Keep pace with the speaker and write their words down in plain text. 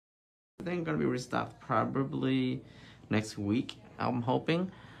I think gonna be restocked probably next week. I'm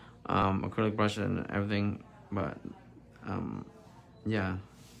hoping. Acrylic brush and everything, but yeah.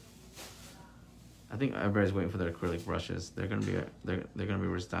 I think everybody's waiting for their acrylic brushes. They're gonna be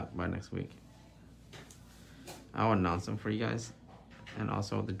restocked by next week. I'll announce them for you guys, and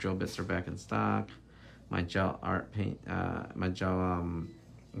also the drill bits are back in stock. My gel art paint, my gel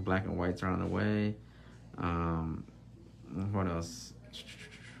black and whites are on the way. What else?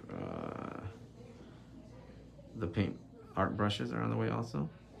 The paint art brushes are on the way also.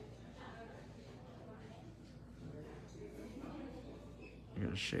 You're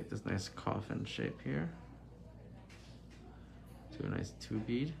gonna shape this nice coffin shape here to a nice 2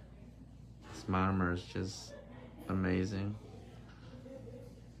 bead. This monomer is just amazing.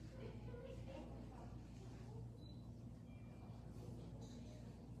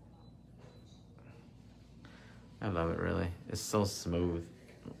 I love it, really. It's so smooth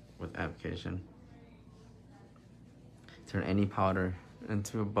with application. Turn any powder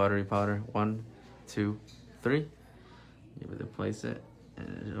into a buttery powder. 1, 2, 3. You able to place it,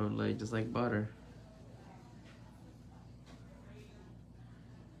 and it'll lay just like butter.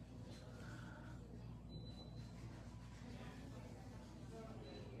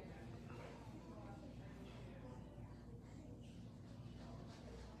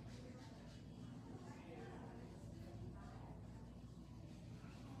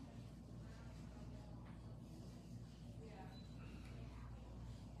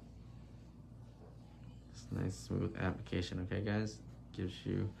 Nice smooth application, okay guys? Gives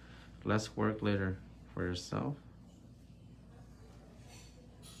you less work later for yourself.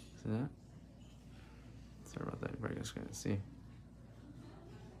 See that? Sorry about that, everybody just gonna see.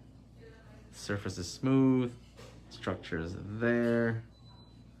 Surface is smooth, structure is there.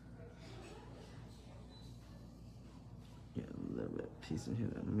 Get a little bit of piece in here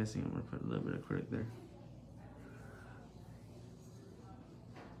that I'm missing. I'm gonna put a little bit of acrylic there.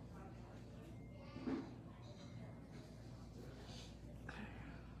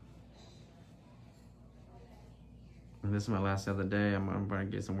 And this is my last day of the day. I'm going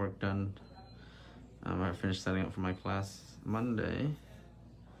to get some work done. I finished setting up for my class Monday.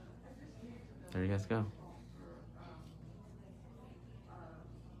 There you guys go.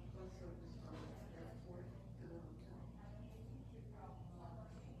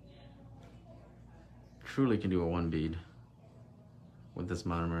 Truly can do a 1 bead with this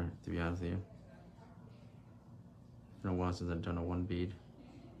monomer, to be honest with you. It's been a while since I've done a 1 bead.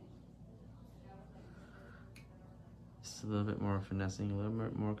 Just a little bit more finessing, a little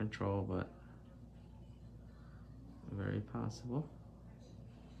bit more control, but very possible.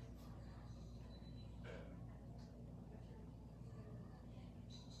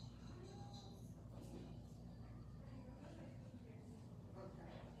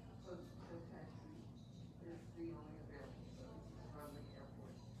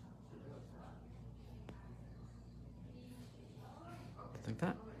 Like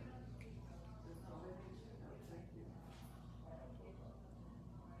that.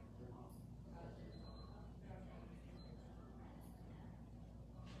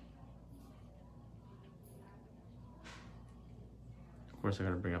 Of course, I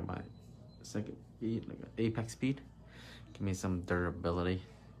gotta bring up my second bead, like an apex bead. Give me some durability.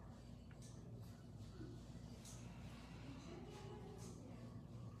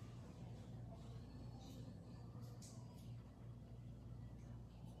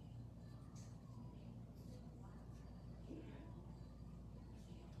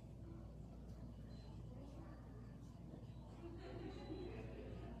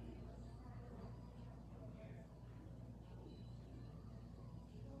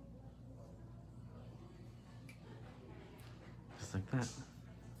 Like that.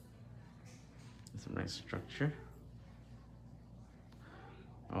 Some nice structure.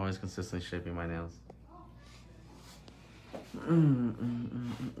 Always consistently shaping my nails.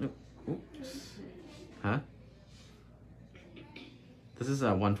 Oops. Huh? This is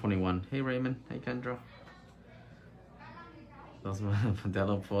a 121. Hey Raymond. Hey Kendra. Those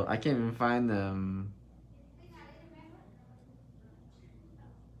Modelo pull. I can't even find them.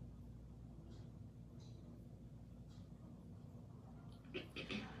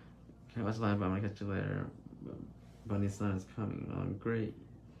 Okay, watch live. I'm gonna catch you later. Bunny's son is coming on. Great.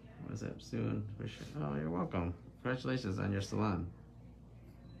 What's up soon? Oh, you're welcome. Congratulations on your salon.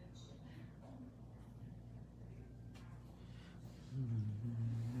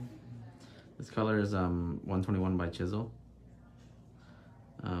 This color is 121 by Chisel.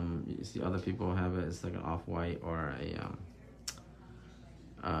 You see other people have it. It's like an off-white or a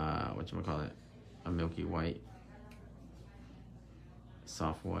whatchamacallit, a milky white,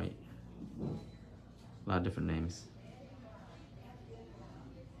 soft white. A lot of different names,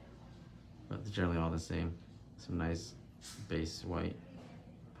 but they're generally all the same. Some nice base white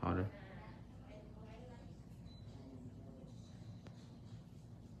powder.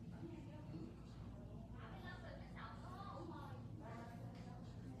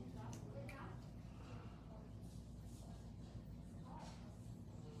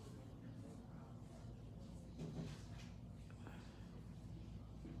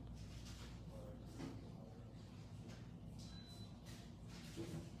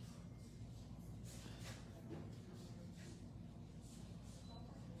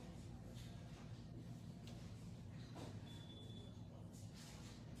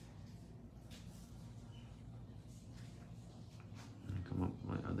 Come up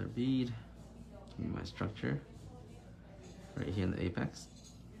with my other bead. Give me my structure right here in the apex.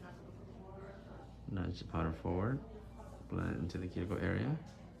 Nudge the powder forward, blend it into the cuticle area,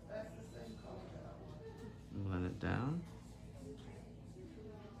 blend it down.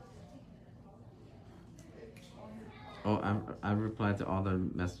 Oh, I've replied to all the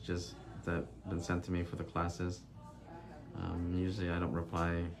messages that have been sent to me for the classes. Usually I don't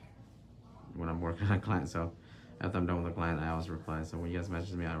reply when I'm working on a client, so after I'm done with the client, I always reply. So when you guys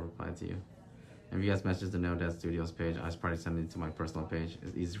message me, I reply to you. And if you guys message the No Dad Studios page, I just probably send it to my personal page.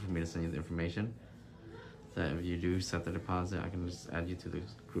 It's easy for me to send you the information. That if you do set the deposit, I can just add you to the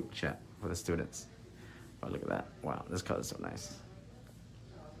group chat for the students. Oh, look at that. Wow, this color is so nice.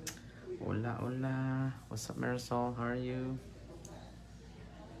 Hola, hola. What's up, Marisol? How are you?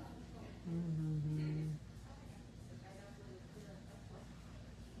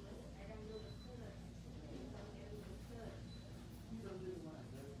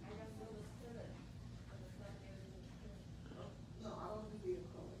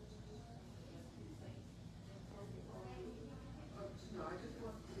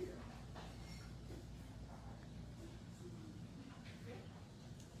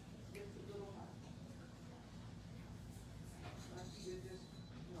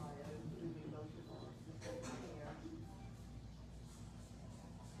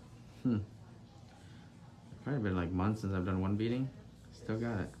 Probably been like months since I've done one beading. Still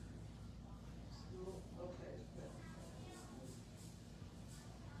got it.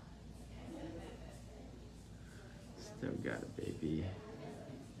 Still got it, baby.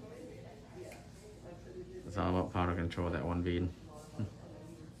 It's all about powder control, that one bead.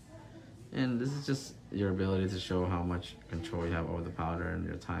 And this is just your ability to show how much control you have over the powder and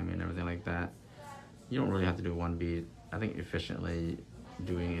your timing and everything like that. You don't really have to do one bead. I think efficiently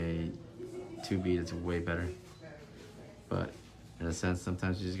doing a 2 bead is way better. But in a sense,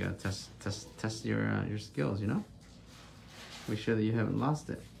 sometimes you just gotta test your skills, you know? Make sure that you haven't lost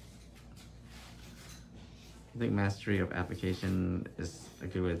it. I think mastery of application is a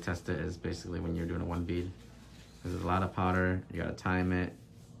good way to test it, is basically when you're doing a 1 bead. Because there's a lot of powder, you gotta time it,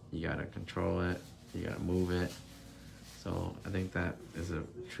 you gotta control it, you gotta move it. So I think that is a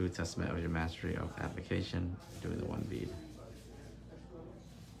true testament of your mastery of application, doing the 1 bead.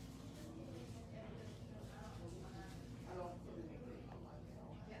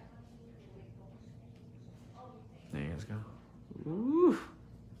 There you guys go. Woo!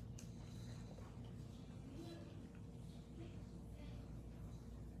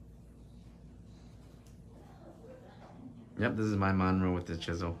 Yep, this is my Monroe with the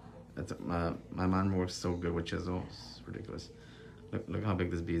chisel. It's, my Monroe works so good with chisel. It's ridiculous. Look how big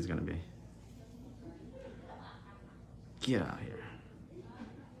this bead is gonna be. Get out of here.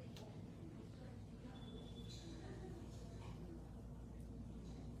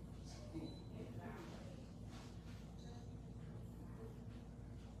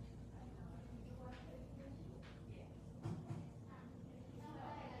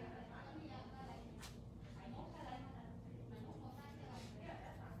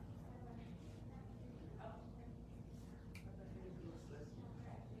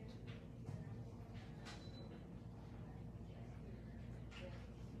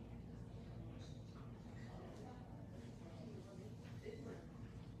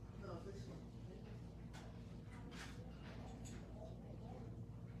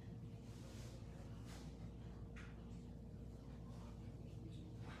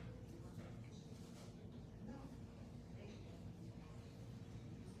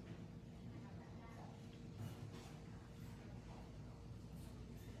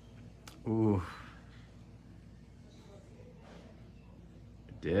 Ooh.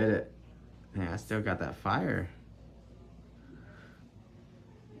 Did it. Man, I still got that fire.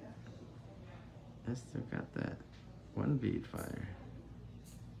 I still got that 1 bead fire.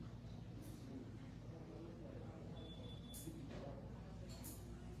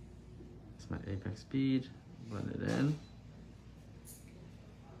 my apex speed, blend it in.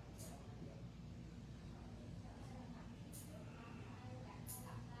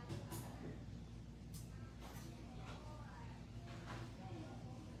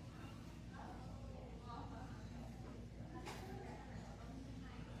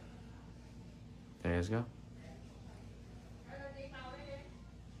 There you go.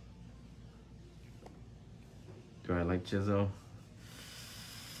 Do I like chisel?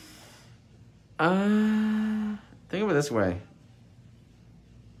 Think of it this way.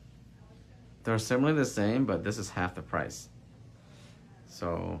 They're similarly the same, but this is half the price.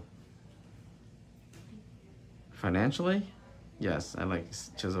 So, financially, yes, I like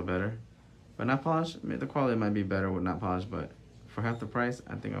chisel better. But not polished, I mean, the quality might be better with not polished, but for half the price,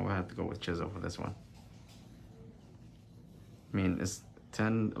 I think I would have to go with chisel for this one. I mean, it's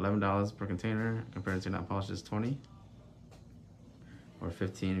 $10, $11 per container compared to not polished is $20 or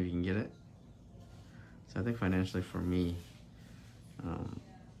 $15 if you can get it. So I think financially for me,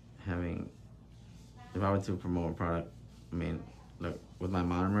 if I were to promote a product, I mean, look, with my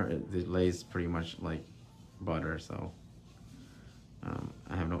monomer, it lays pretty much like butter, so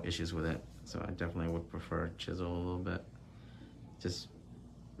I have no issues with it. So I definitely would prefer chisel a little bit, just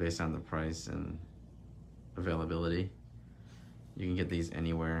based on the price and availability. You can get these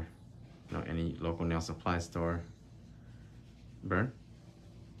anywhere, you know, any local nail supply store. Burn?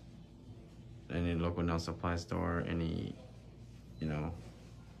 Any local nail supply store, any, you know,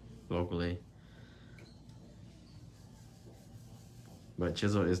 locally. But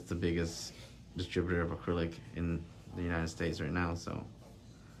chisel is the biggest distributor of acrylic in the United States right now, so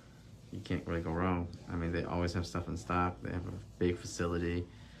you can't really go wrong. I mean, they always have stuff in stock. They have a big facility.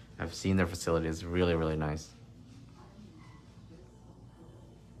 I've seen their facility. It's really, really nice.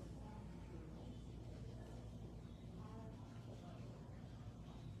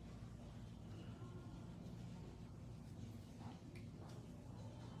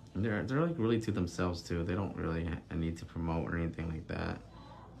 They're like really to themselves too. They don't really need to promote or anything like that.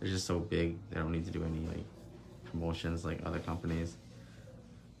 They're just so big. They don't need to do any like promotions like other companies.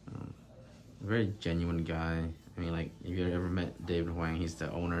 Very genuine guy. I mean, like, if you ever met David Huang, he's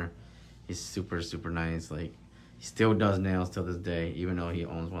the owner. He's super, super nice. Like, he still does nails till this day, even though he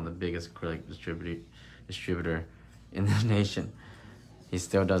owns one of the biggest acrylic distributor in the nation. He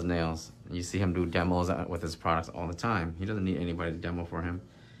still does nails. You see him do demos with his products all the time. He doesn't need anybody to demo for him.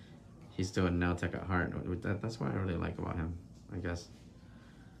 He's still a nail tech at heart. That's what I really like about him, I guess.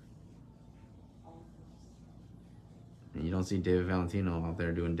 And you don't see David Valentino out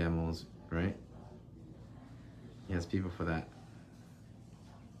there doing demos, right? He has people for that.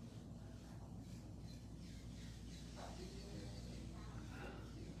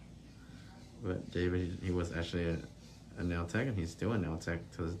 But David, he was actually a nail tech, and he's still a nail tech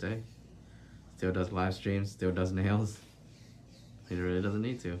to this day. Still does live streams, still does nails. He really doesn't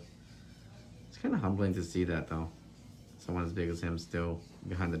need to. It's kind of humbling to see that, though. Someone as big as him still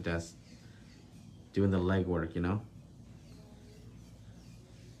behind the desk, doing the legwork, you know?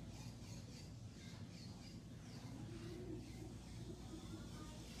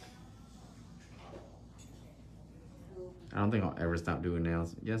 I don't think I'll ever stop doing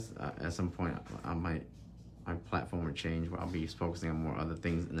nails. Yes, at some point, my platform will change where I'll be focusing on more other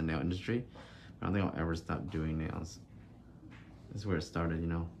things in the nail industry. But I don't think I'll ever stop doing nails. This is where it started, you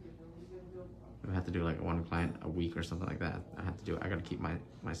know? I have to do like one client a week or something like that. I have to do it. I gotta keep my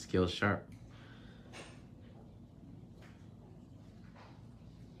skills sharp.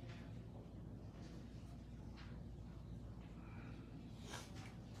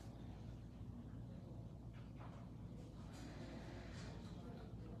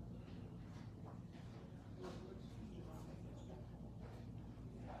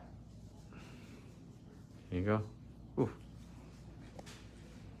 Here you go. Ooh.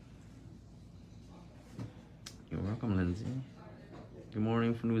 You're welcome, Lindsay. Good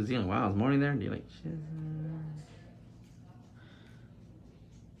morning from New Zealand. Wow, it's morning there? Do you like shit?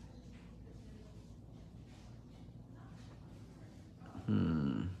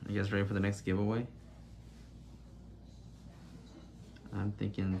 You guys ready for the next giveaway? I'm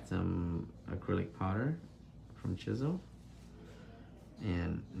thinking some acrylic powder from Chisel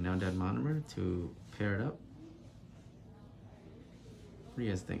and nail dead monomer to pair it up. What do you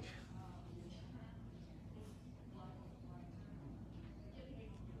guys think?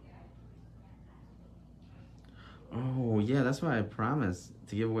 Oh yeah, that's why I promised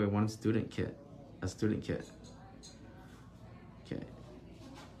to give away one student kit, a student kit. Okay,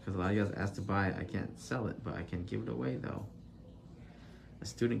 because a lot of you guys asked to buy it. I can't sell it, but I can give it away though. A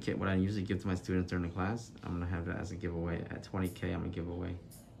student kit, what I usually give to my students during the class, I'm gonna have that as a giveaway. At 20K, I'm gonna give away.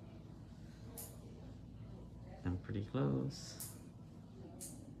 I'm pretty close.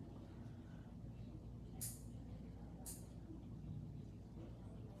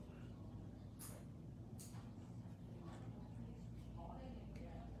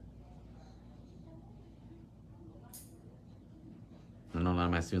 I know a lot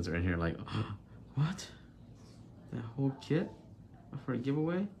of my students are in here like, oh, what? That whole kit for a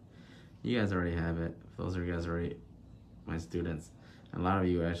giveaway? You guys already have it. Those are you guys already my students. And a lot of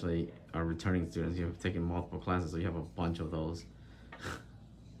you actually are returning students. You've taken multiple classes, so you have a bunch of those.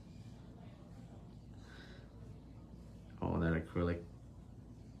 Oh, that acrylic.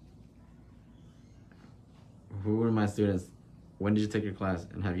 Who were my students? When did you take your class?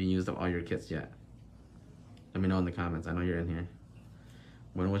 And have you used up all your kits yet? Let me know in the comments. I know you're in here.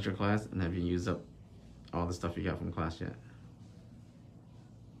 When was your class? And have you used up all the stuff you got from class yet?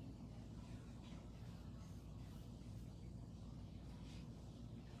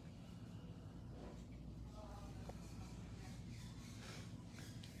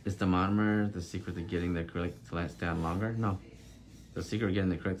 Is the monomer the secret to getting the acrylic to stand longer? No. The secret of getting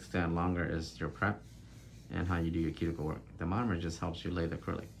the acrylic to stand longer is your prep and how you do your cuticle work. The monomer just helps you lay the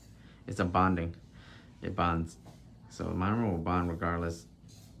acrylic. It's a bonding. It bonds. So the monomer will bond regardless.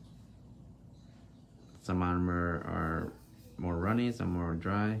 Some monomer are more runny, some more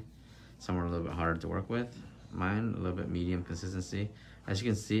dry, some are a little bit harder to work with. Mine, a little bit medium consistency. As you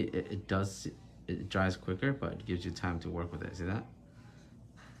can see, it dries quicker, but it gives you time to work with it. See that?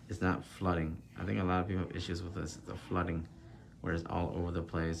 It's not flooding. I think a lot of people have issues with this, the flooding, where it's all over the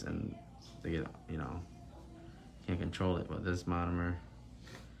place and they get, you know, can't control it. But this monomer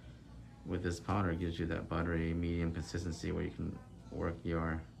with this powder gives you that buttery medium consistency where you can work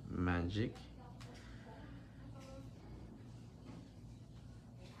your magic.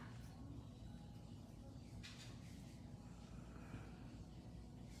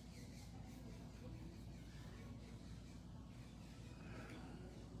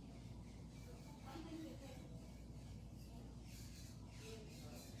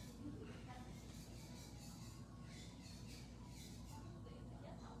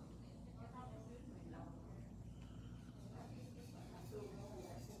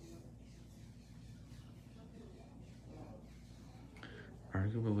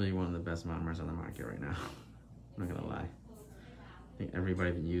 Arguably one of the best monomers on the market right now. I'm not gonna lie. I think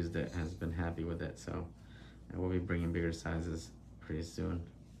everybody that used it has been happy with it, so I will be bringing bigger sizes pretty soon.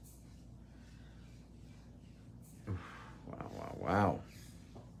 Oof, wow, wow, wow.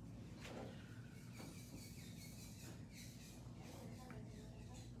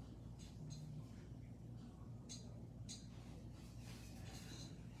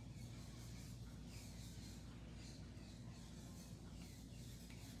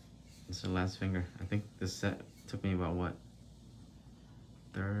 This is the last finger. I think this set took me about what,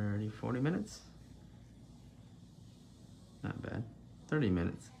 30, 40 minutes? Not bad. 30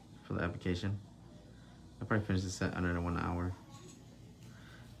 minutes for the application. I'll probably finish the set under 1 hour.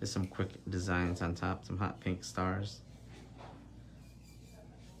 There's some quick designs on top, some hot pink stars.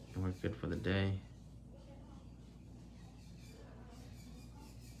 And we're good for the day.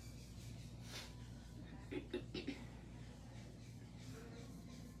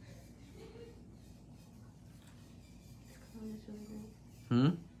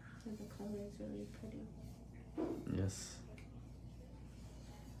 Hmm? The color is really pretty. Yes.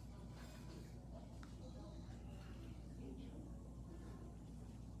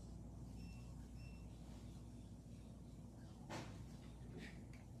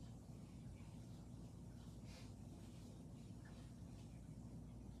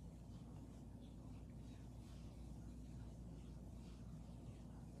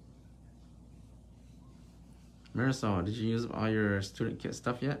 Marisol, did you use all your student kit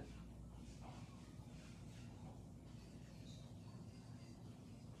stuff yet?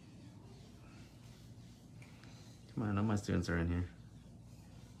 Come on, I know my students are in here.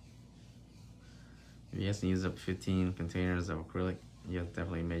 If you guys can use up 15 containers of acrylic, you have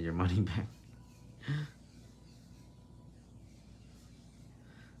definitely made your money back.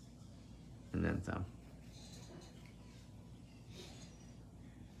 And then some.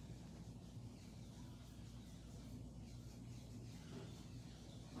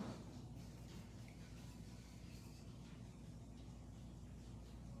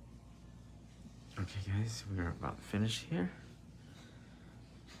 Okay guys, we are about to finish here.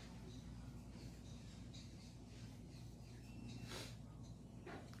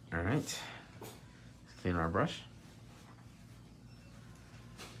 All right, let's clean our brush.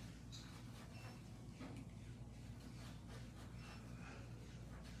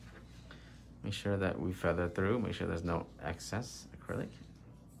 Make sure that we feather through, make sure there's no excess acrylic.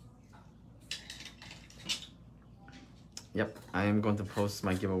 Yep, I am going to post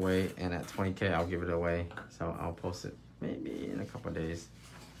my giveaway, and at 20K, I'll give it away. So I'll post it maybe in a couple of days.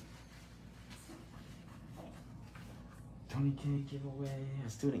 20K giveaway, a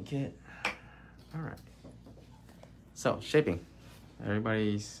student kit. All right. So, shaping.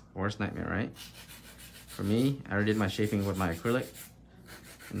 Everybody's worst nightmare, right? For me, I already did my shaping with my acrylic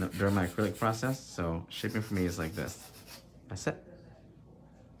during my acrylic process. So, shaping for me is like this. That's it.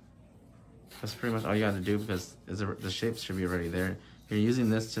 That's pretty much all you got to do because the shape should be already there. You're using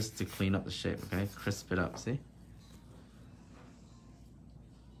this just to clean up the shape, okay? Crisp it up, see?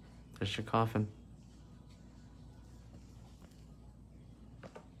 There's your coffin.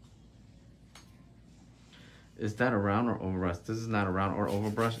 Is that a round or oval brush? This is not a round or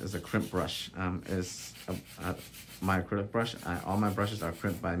oval brush. It's a crimp brush. It's my acrylic brush. All my brushes are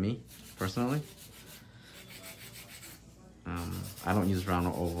crimped by me, personally. I don't use round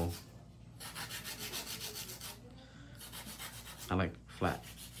or oval. I like flat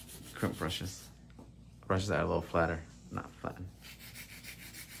crimp brushes. Brushes that are a little flatter, not flattened.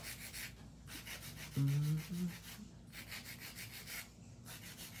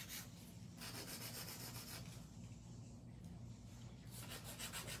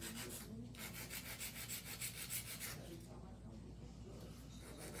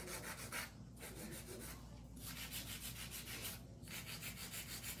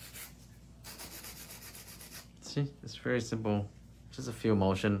 See, it's very simple. Just a few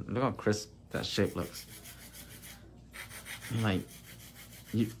motion. Look how crisp that shape looks. Like,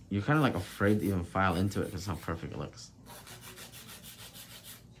 you're kind of like afraid to even file into it because how perfect it looks.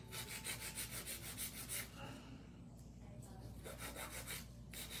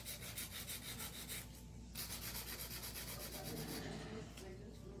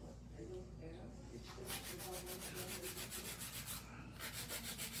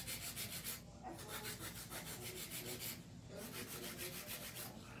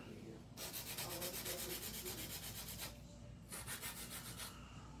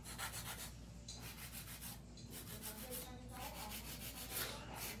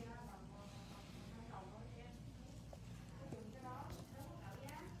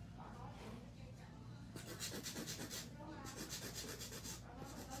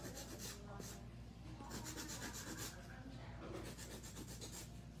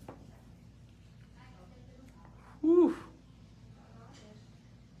 Woo.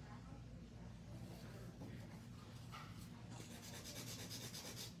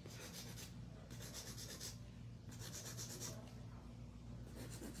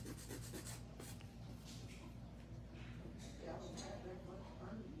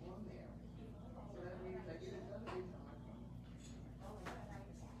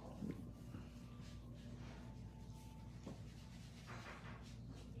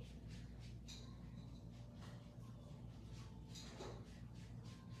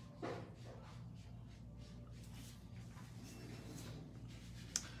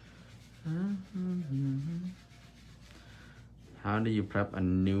 How do you prep a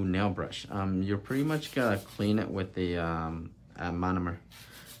new nail brush? You're pretty much gotta clean it with the monomer.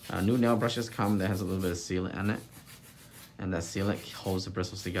 New nail brushes come that has a little bit of sealant in it, and that sealant holds the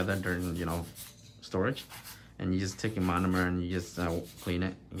bristles together during storage. And you just take your monomer and you just clean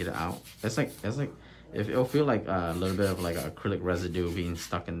it and get it out. It's like if it'll feel like a little bit of like acrylic residue being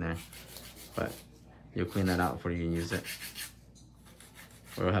stuck in there, but you'll clean that out before you can use it.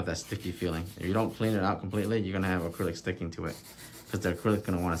 Or it'll have that sticky feeling. If you don't clean it out completely, you're gonna have acrylic sticking to it, because the acrylic's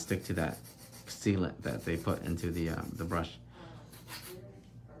gonna want to stick to that sealant that they put into the brush.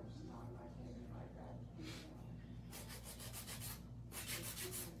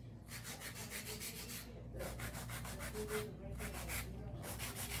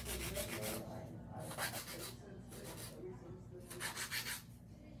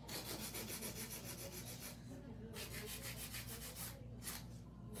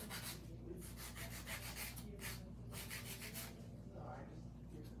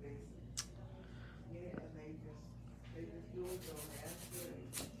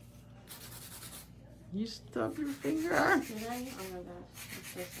 You stubbed your finger. Did I? Oh my gosh, I'm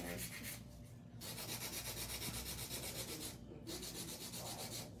so sorry.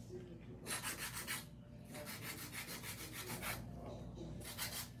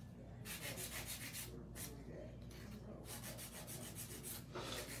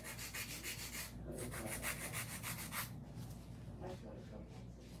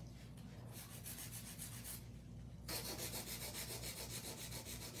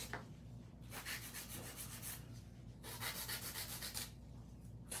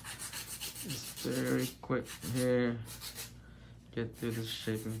 Very quick here. Get through the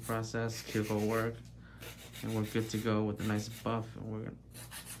shaping process. Cuticle work. And we're good to go with a nice buff, and we're gonna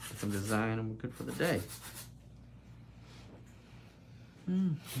get some design, and we're good for the day.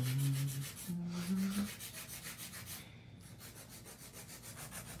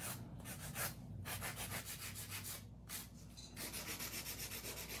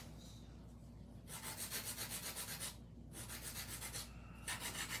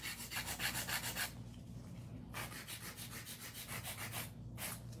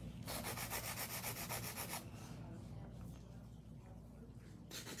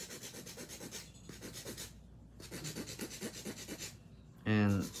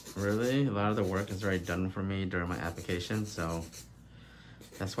 And really, a lot of the work is already done for me during my application, so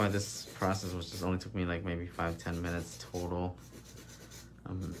that's why this process was just only took me like maybe 5-10 minutes total,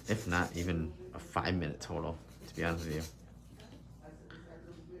 if not even a 5-minute total, to be honest with you.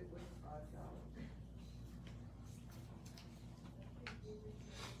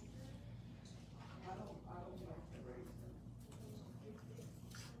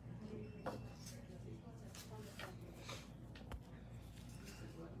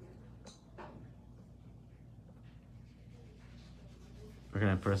 We're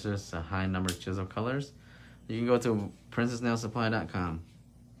gonna purchase a high number of chisel colors. You can go to princessnailsupply.com.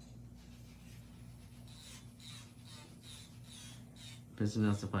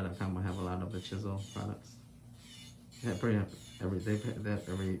 princessnailsupply.com will have a lot of the chisel products. Yeah, pretty much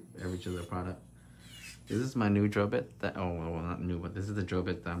every chisel product. This is my new drill bit that, oh well, not new, but this is the drill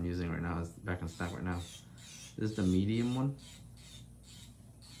bit that I'm using right now. It's back in stock right now. This is the medium one.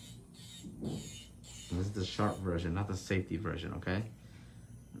 And this is the sharp version, not the safety version, okay?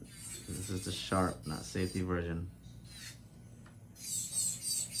 This is the sharp, not safety version.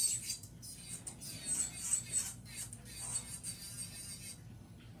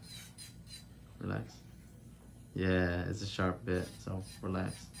 Relax. Yeah, it's a sharp bit, so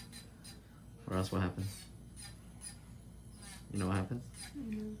relax. Or else what happens? You know what happens?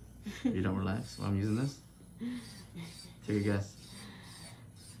 Mm-hmm. You don't relax while I'm using this? Take a guess.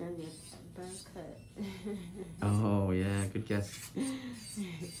 It's gonna be a burn cut. Oh yeah, good guess.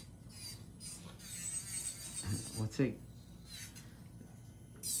 What's it?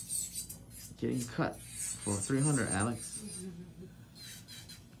 Getting cut for 300, Alex.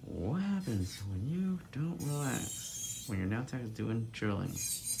 What happens when you don't relax? When your nail tech is doing drilling?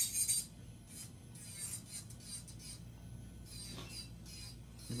 It's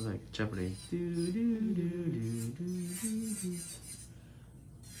like Jeopardy. Do, do, do, do, do, do, do.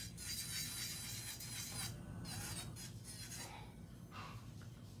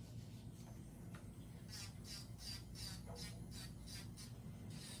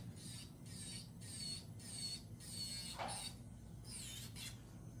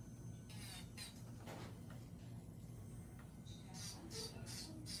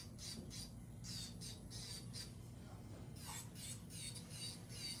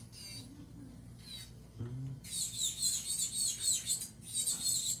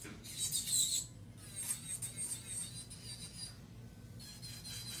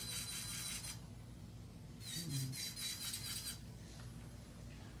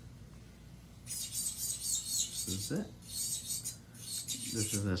 This is it.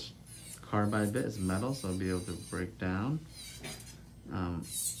 This is a carbide bit. It's metal, so I'll be able to break down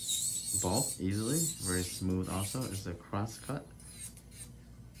bulk easily. Very smooth also. It's a cross cut.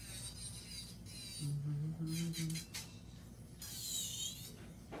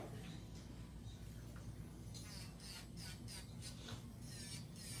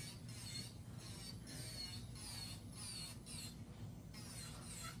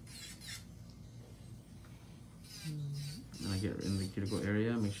 And I get in the cuticle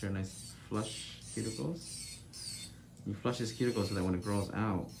area, make sure nice flush cuticles. You flush this cuticle so that when it grows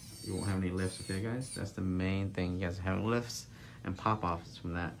out, you won't have any lifts, okay guys? That's the main thing. You guys have lifts and pop-offs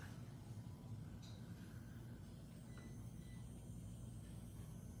from that.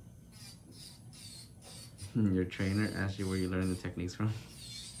 Your trainer asked you where you learned the techniques from.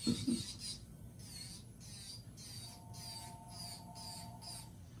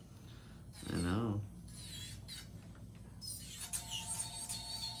 I know.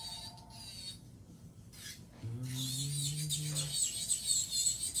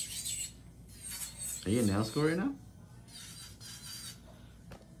 Are you in nail school right now?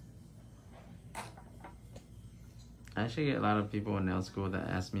 I actually get a lot of people in nail school that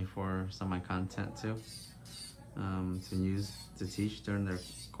ask me for some of my content too, to use to teach during their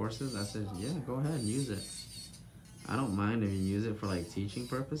courses. I said, yeah, go ahead and use it. I don't mind if you use it for like teaching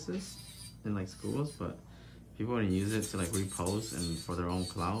purposes in like schools, but if people want to use it to like repost and for their own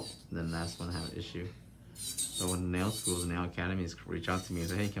clout, then that's when I have an issue. So when nail schools and nail academies reach out to me and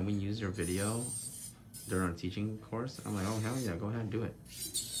say, hey, can we use your video during our teaching course. I'm like, oh hell yeah, go ahead and do it.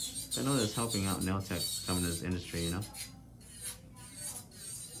 I know that's helping out nail techs coming to this industry, you know.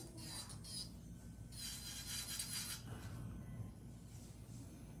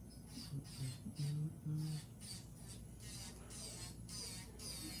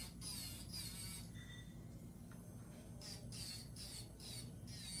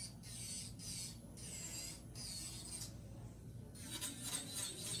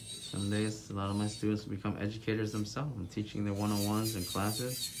 Some days, a lot of my students become educators themselves. I'm teaching their one-on-ones and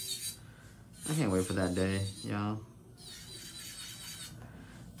classes. I can't wait for that day, y'all.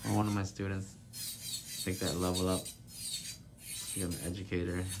 Or one of my students take that level up, become an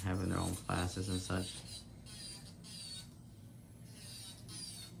educator, having their own classes and such.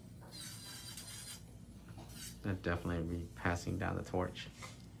 I'd definitely be passing down the torch.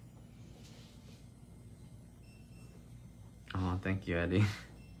 Oh, thank you, Eddie.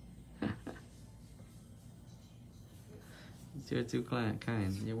 You're too kind.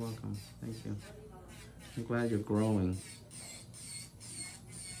 You're welcome. Thank you. I'm glad you're growing.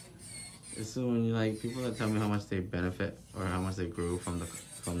 So when you like people that tell me how much they benefit or how much they grew from the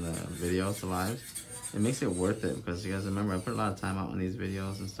videos, the lives, it makes it worth it because you guys remember I put a lot of time out on these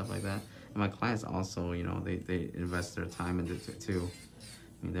videos and stuff like that. And my clients also, you know, they invest their time into it too.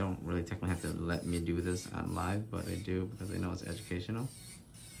 I mean, they don't really technically have to let me do this on live, but they do because they know it's educational.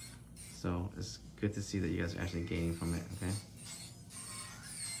 So it's good to see that you guys are actually gaining from it, okay?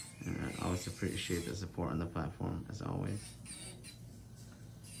 And I always appreciate the support on the platform, as always.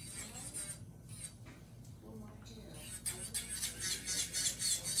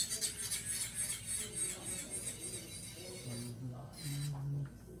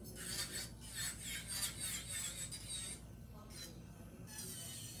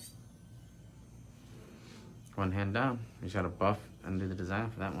 One hand down. You just gotta buff and do the design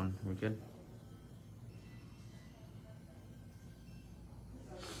for that one. We're good.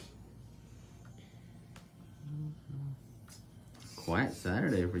 Quiet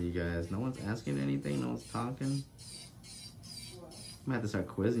Saturday for you guys. No one's asking anything. No one's talking. I'm gonna have to start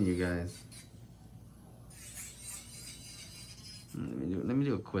quizzing you guys. Let me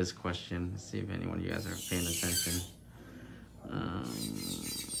do a quiz question. Let's see if anyone of you guys are paying attention.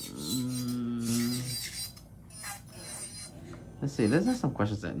 Let's see. There's some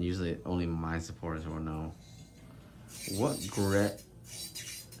questions that usually only my supporters will know. What grit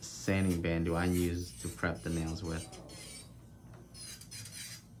sanding band do I use to prep the nails with?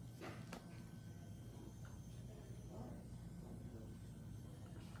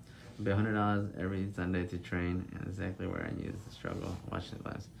 It'll be $100 every Sunday to train, and exactly where I use the struggle. Watch it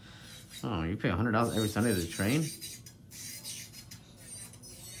last. Oh, you pay $100 every Sunday to train?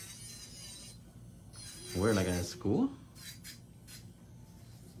 Where, like at school?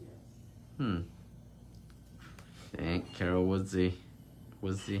 Thank Carol Woodsy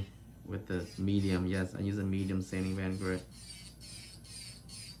with the medium. Yes, I use a medium sanding band grit.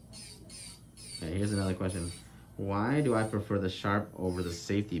 Okay, here's another question. Why do I prefer the sharp over the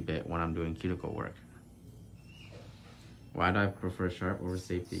safety bit when I'm doing cuticle work? Why do I prefer sharp over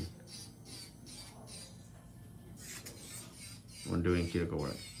safety when doing cuticle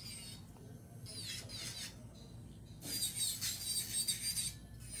work?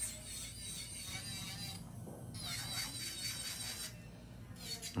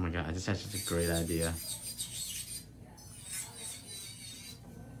 Oh my god, I just had such a great idea.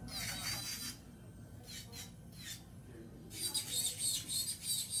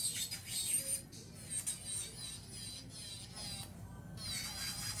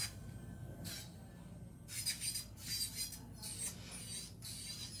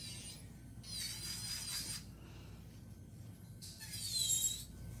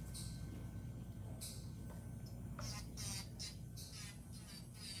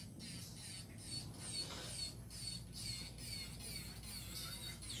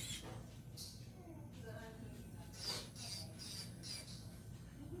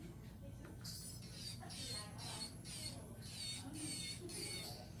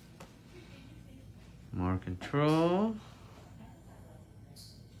 More control.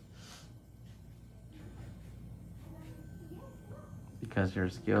 Because you're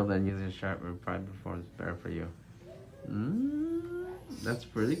skilled at using sharp, it probably performs better for you. That's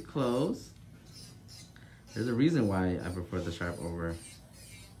pretty close. There's a reason why I prefer the sharp over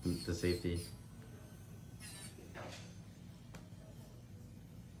the safety.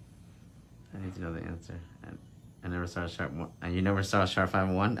 I need to know the answer. I never saw a sharp one. And you never saw a sharp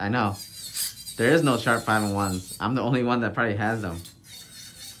 5-in-1? I know. There is no sharp 5-in-1s. I'm the only one that probably has them.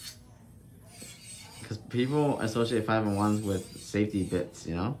 Because people associate 5-in-1s with safety bits,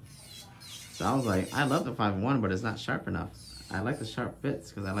 you know? So I was like, I love the 5-in-1, but it's not sharp enough. I like the sharp bits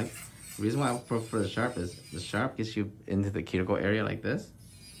because I like, the reason why I prefer the sharp is the sharp gets you into the cuticle area like this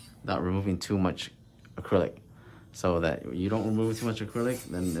without removing too much acrylic. So that you don't remove too much acrylic,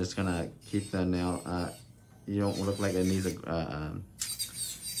 then it's gonna keep the nail, you don't look like it needs a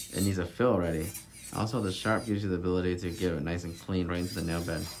fill already. Also, the sharp gives you the ability to get it nice and clean right into the nail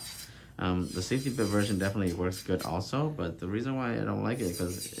bed. The safety bit version definitely works good also, but the reason why I don't like it is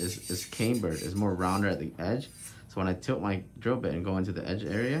because it's cambered. It's more rounder at the edge. So when I tilt my drill bit and go into the edge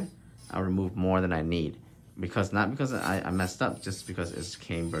area, I'll remove more than I need. Not because I messed up, just because it's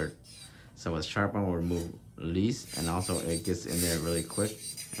cambered. So a sharp one will remove least, and also it gets in there really quick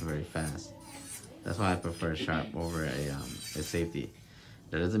and very fast. That's why I prefer sharp over a safety.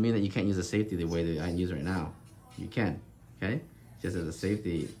 That doesn't mean that you can't use a safety the way that I use right now. You can, okay? Just as a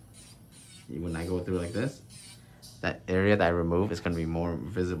safety, when I go through like this, that area that I remove is going to be more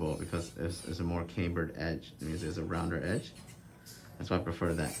visible because it's a more cambered edge. It means there's a rounder edge. That's why I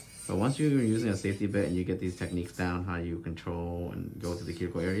prefer that. But once you're using a safety bit and you get these techniques down, how you control and go to the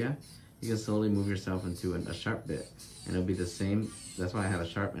cuticle area, you can slowly move yourself into a sharp bit. And it'll be the same. That's why I have a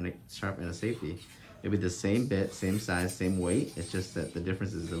sharp and a safety. It'll be the same bit, same size, same weight. It's just that the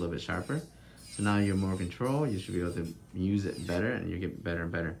difference is a little bit sharper. So now you're more control. You should be able to use it better, and you get better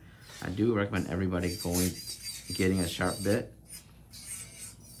and better. I do recommend everybody getting a sharp bit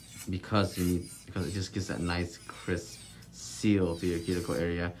because it just gives that nice crisp seal to your cuticle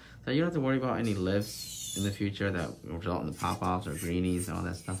area. So you don't have to worry about any lifts in the future that will result in the pop-offs or greenies and all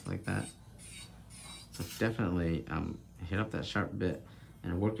that stuff like that. So definitely hit up that sharp bit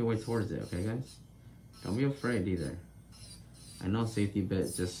and work your way towards it, okay guys? Don't be afraid either. I know safety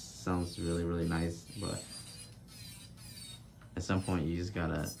bit just sounds really, really nice, but at some point you just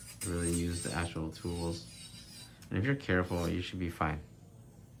gotta really use the actual tools. And if you're careful, you should be fine.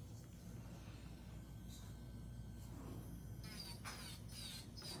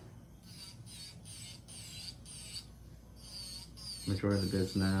 Majority of the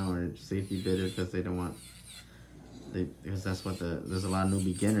bits now are safety bitted because they don't want, because that's what there's a lot of new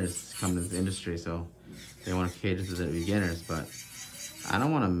beginners coming into the industry, so they want to cater to the beginners. But I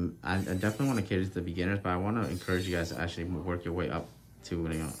don't want to, I definitely want to cater to the beginners, but I want to encourage you guys to actually work your way up to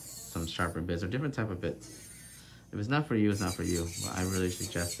some sharper bits or different type of bits. If it's not for you, it's not for you, but I really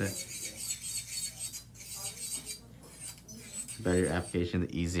suggest it. The better your application,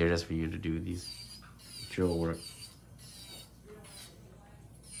 the easier it is for you to do these drill work.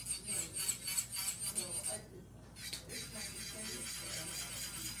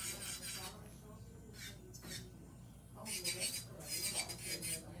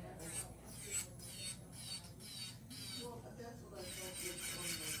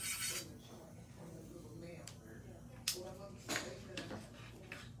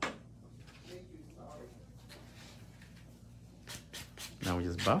 Now we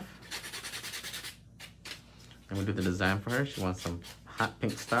just buff. And we do the design for her. She wants some hot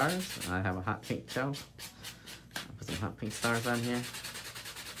pink stars. I have a hot pink gel. I'll put some hot pink stars on here.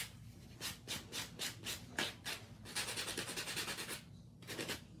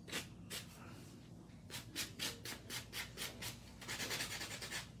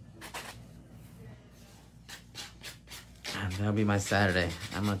 And that'll be my Saturday.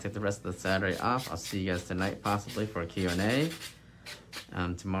 I'm gonna take the rest of the Saturday off. I'll see you guys tonight possibly for a Q&A.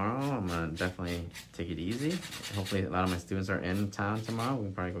 Tomorrow, I'm gonna definitely take it easy. Hopefully a lot of my students are in town tomorrow. We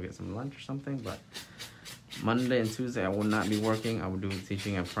can probably go get some lunch or something, but Monday and Tuesday I will not be working. I will be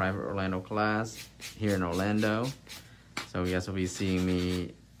teaching a private Orlando class here in Orlando. So you guys will be seeing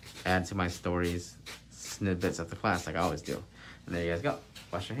me add to my stories snippets of the class like I always do. And there you guys go.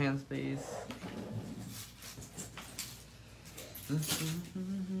 Wash your hands, please.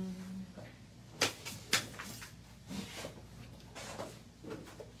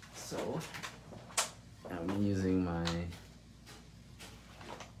 So, I'm using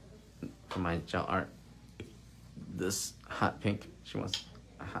for my gel art, this hot pink. She wants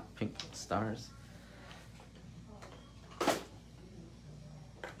hot pink stars.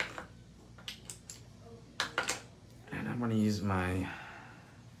 And I'm gonna use my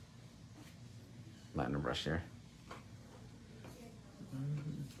liner brush here.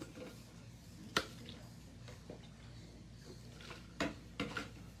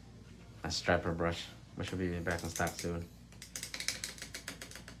 A striper brush, which will be back in stock soon.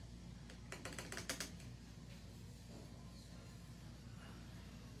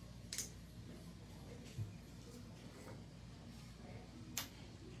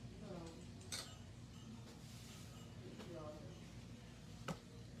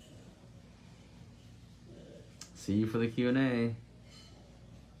 See you for the Q&A.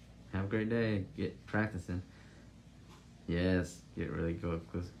 Have a great day. Get practicing. Yes, get really good.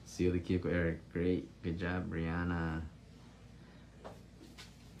 Seal the keep Eric. Great. Good job, Brianna.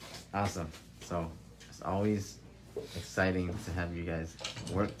 Awesome. So it's always exciting to have you guys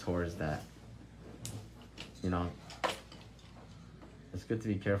work towards that. You know, it's good to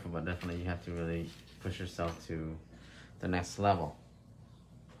be careful, but definitely you have to really push yourself to the next level.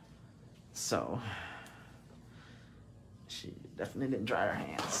 So she definitely didn't dry her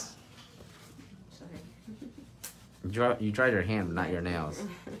hands. Sorry. You dried your hand, not your nails.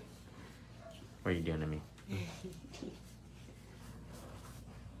 What are you doing to me?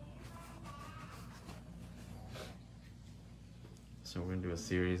 So we're gonna do a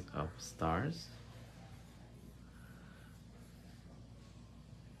series of stars.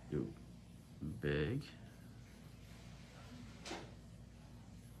 Do big.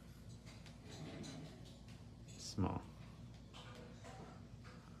 Small.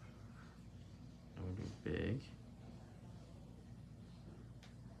 And we'll do big.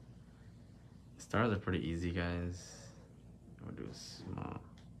 Stars are pretty easy, guys. We'll do small.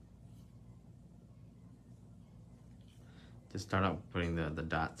 Just start out putting the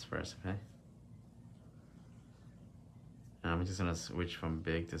dots first, okay? And I'm just gonna switch from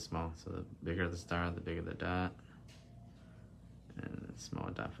big to small. So the bigger the star, the bigger the dot. And the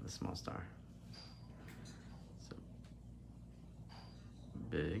smaller dot for the small star. So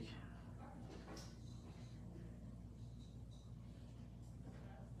big.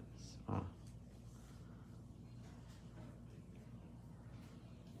 Small.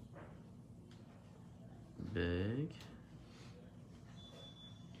 Big.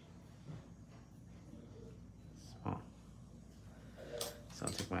 Small. So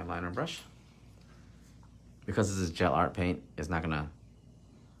I'll take my liner brush. Because this is gel art paint, it's not gonna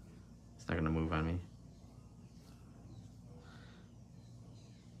move on me.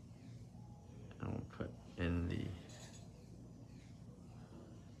 And we'll put in the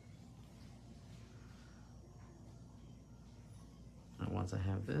and once I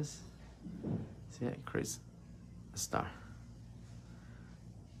have this, see it creates a star.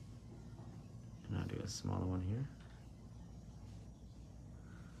 And I'll do a smaller one here.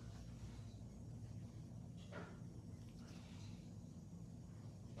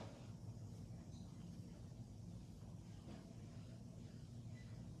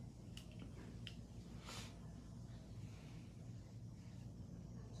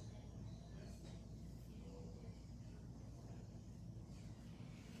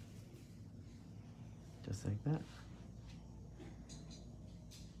 Just like that.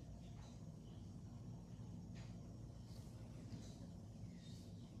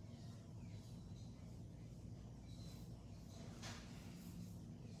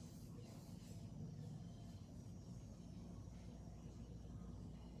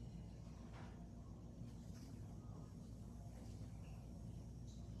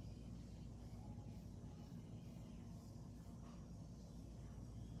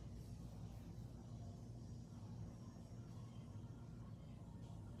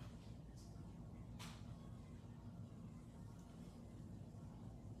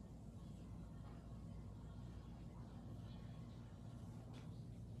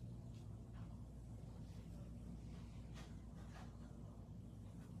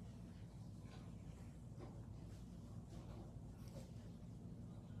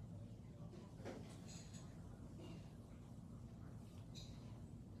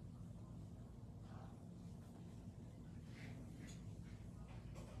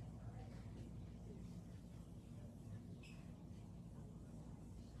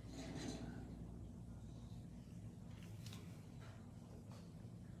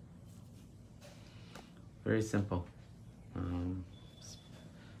 Very simple.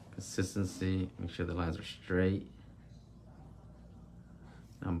 Consistency, make sure the lines are straight.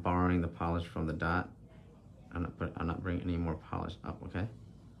 I'm borrowing the polish from the dot. I'm not bringing any more polish up, okay?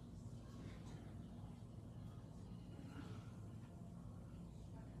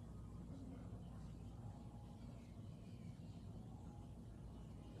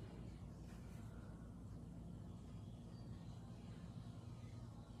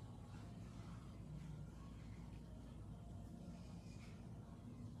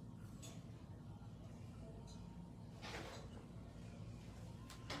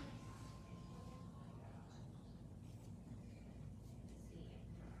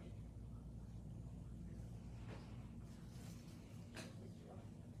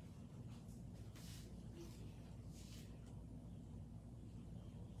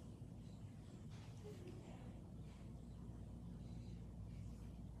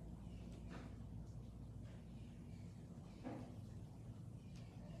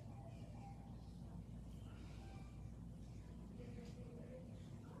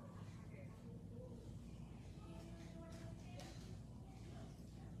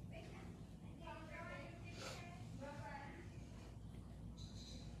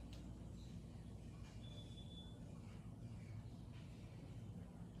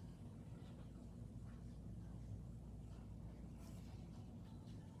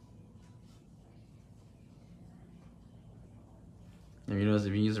 If you notice,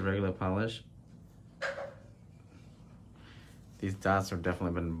 if you use a regular polish, these dots have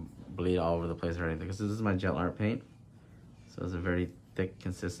definitely been bleed all over the place already. Because this is my gel art paint, so it's a very thick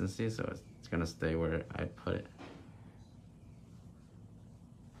consistency, so it's gonna stay where I put it.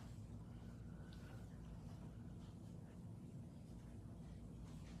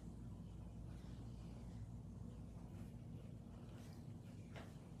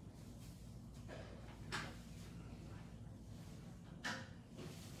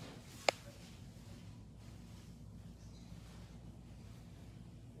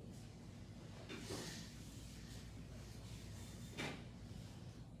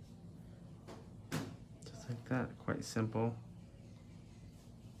 Like that, quite simple.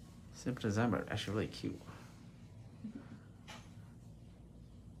 Simple design, but actually really cute.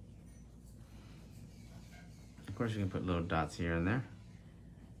 Of course, you can put little dots here and there.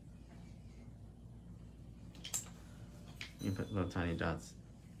 You can put little tiny dots,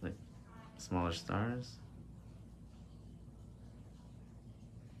 like smaller stars.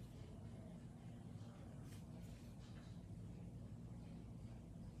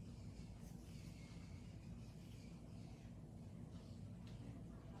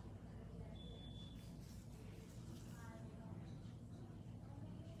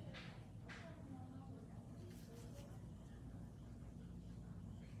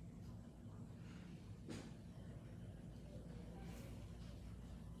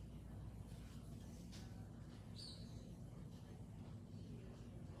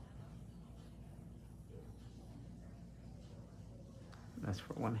 That's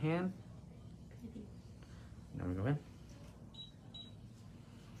for one hand. Now we go in.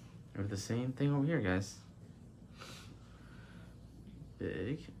 We have the same thing over here, guys.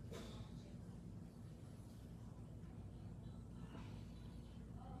 Big.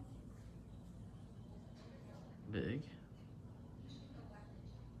 Big.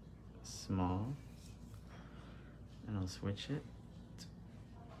 Small. And I'll switch it.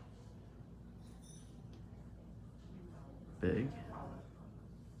 Big.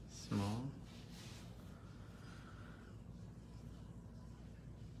 Small.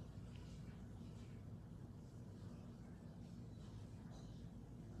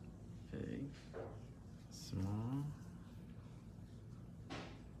 Big. Small.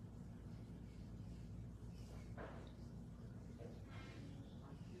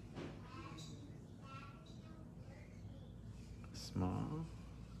 Small.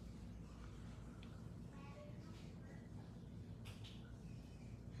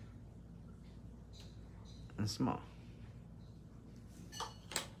 And small.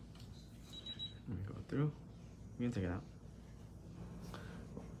 Let me go through. You can take it out.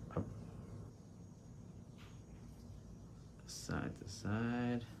 Up. Side to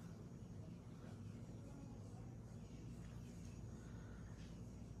side.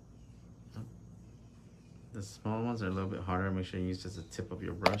 Up. The small ones are a little bit harder. Make sure you use just the tip of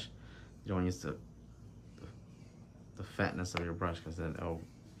your brush. You don't want to use the fatness of your brush, because then it'll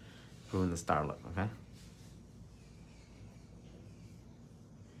ruin the star look, okay?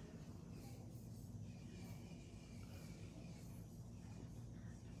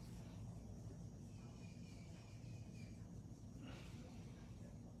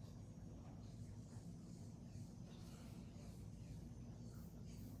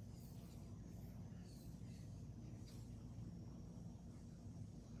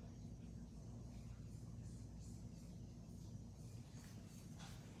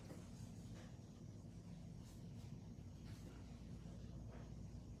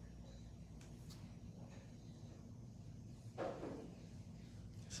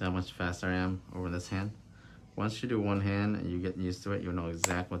 See how much faster I am over this hand? Once you do one hand and you get used to it, you'll know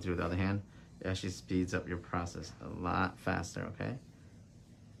exactly what to do with the other hand. It actually speeds up your process a lot faster, okay?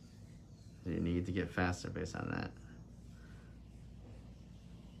 You need to get faster based on that.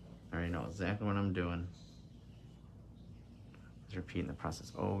 I already know exactly what I'm doing. Just repeating the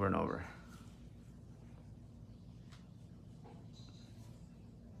process over and over.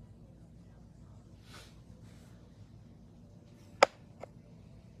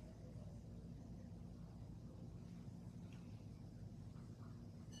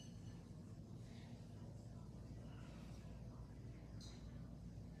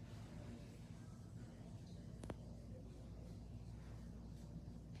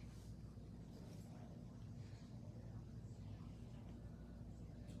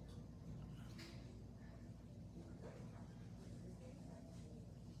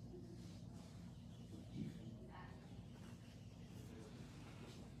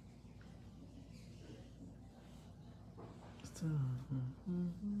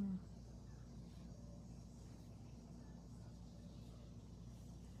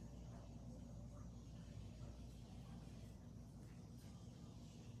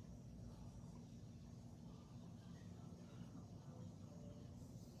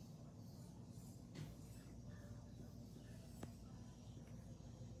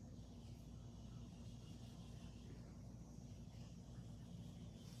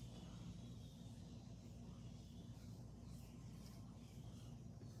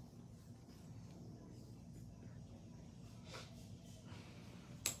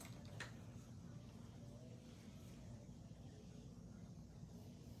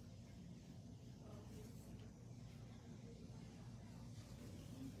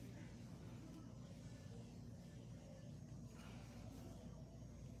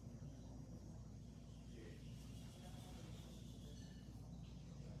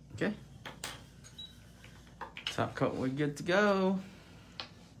 Okay. Top coat, we're good to go.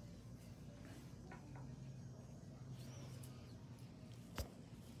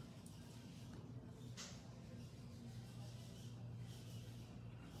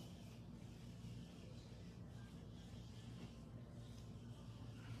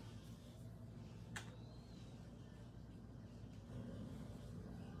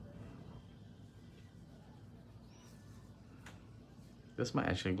 This might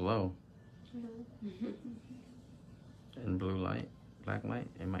actually glow. In blue light, black light,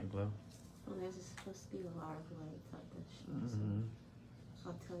 it might glow. Well, there's supposed to be a lot of lights on this shit, Mm-hmm. so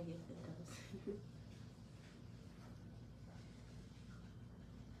I'll tell you if it does.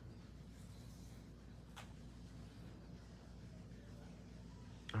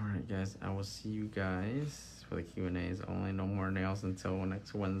 Alright guys, I will see you guys for the Q&As only. No more nails until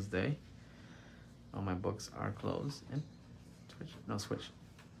next Wednesday. All my books are closed. And switch.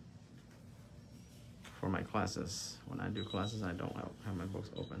 For my classes. When I do classes, I don't have my books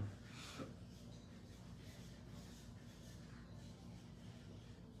open.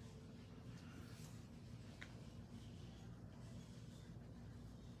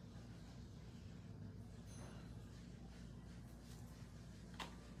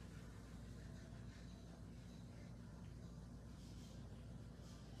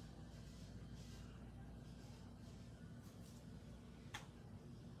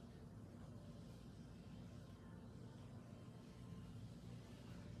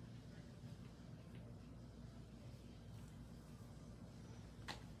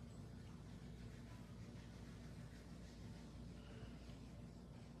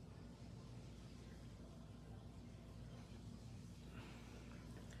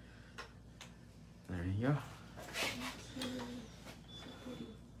 There you go.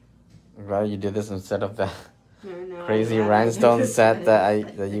 I'm glad you did this instead of the crazy rhinestone set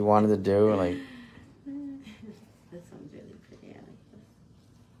that you wanted to do. Like, this one's really pretty. I like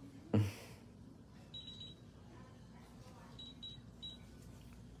this.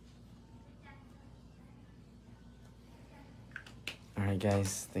 all right,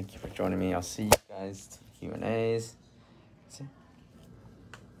 guys. Thank you for joining me. I'll see you guys to the Q&As. See?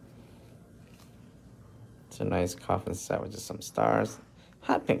 It's a nice coffin set with just some stars.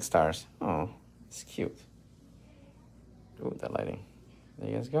 Hot pink stars. Oh, it's cute. Ooh, that lighting. There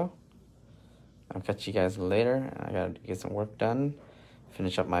you guys go. I'll catch you guys later. I gotta get some work done,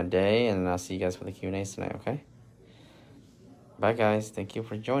 finish up my day, and I'll see you guys for the Q&As tonight, okay? Bye, guys. Thank you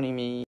for joining me.